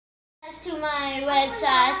To my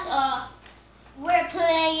website, we're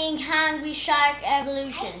playing Hungry Shark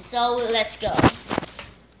Evolution, so let's go.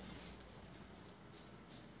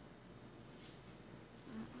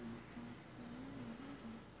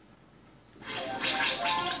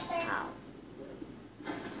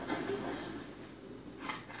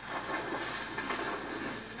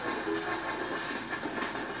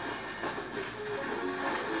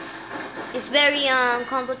 It's very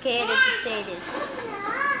complicated to say this.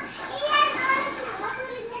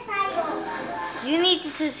 You need to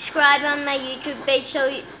subscribe on my YouTube page,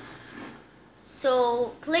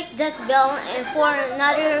 so click that bell and for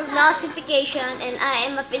another notification, and I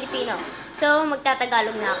am a Filipino. So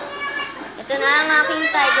magtatagalog na ako. Ito na ang aking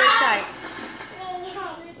tiger shark.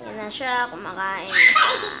 Yan na siya, kumakain na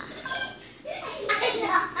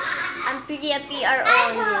siya. I'm pretty a PRO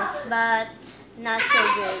on this, but not so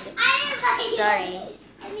good. Sorry.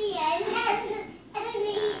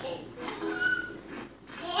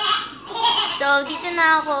 So, dito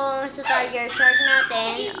na ako sa tiger shark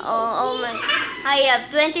natin. Oh my. I have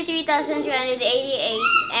 23,388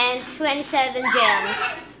 and 27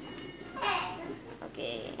 gems.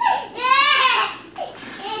 Okay.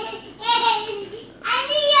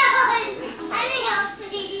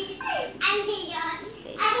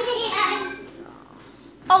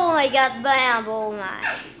 Oh my god, bam, oh my.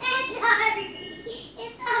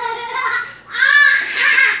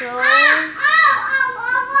 So,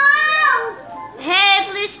 hey,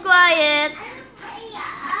 please quiet.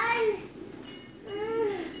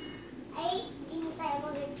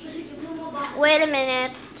 Wait a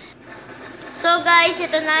minute. So guys,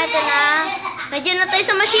 ito na. Nandiyan na tayo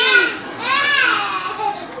sa machine.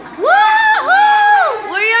 Woohoo!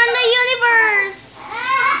 We're on the universe.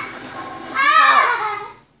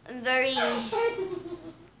 Very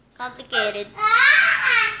complicated.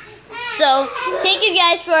 So, thank you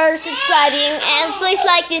guys for subscribing, and please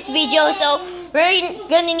like this video, so we're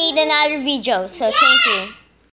gonna need another video, so thank you.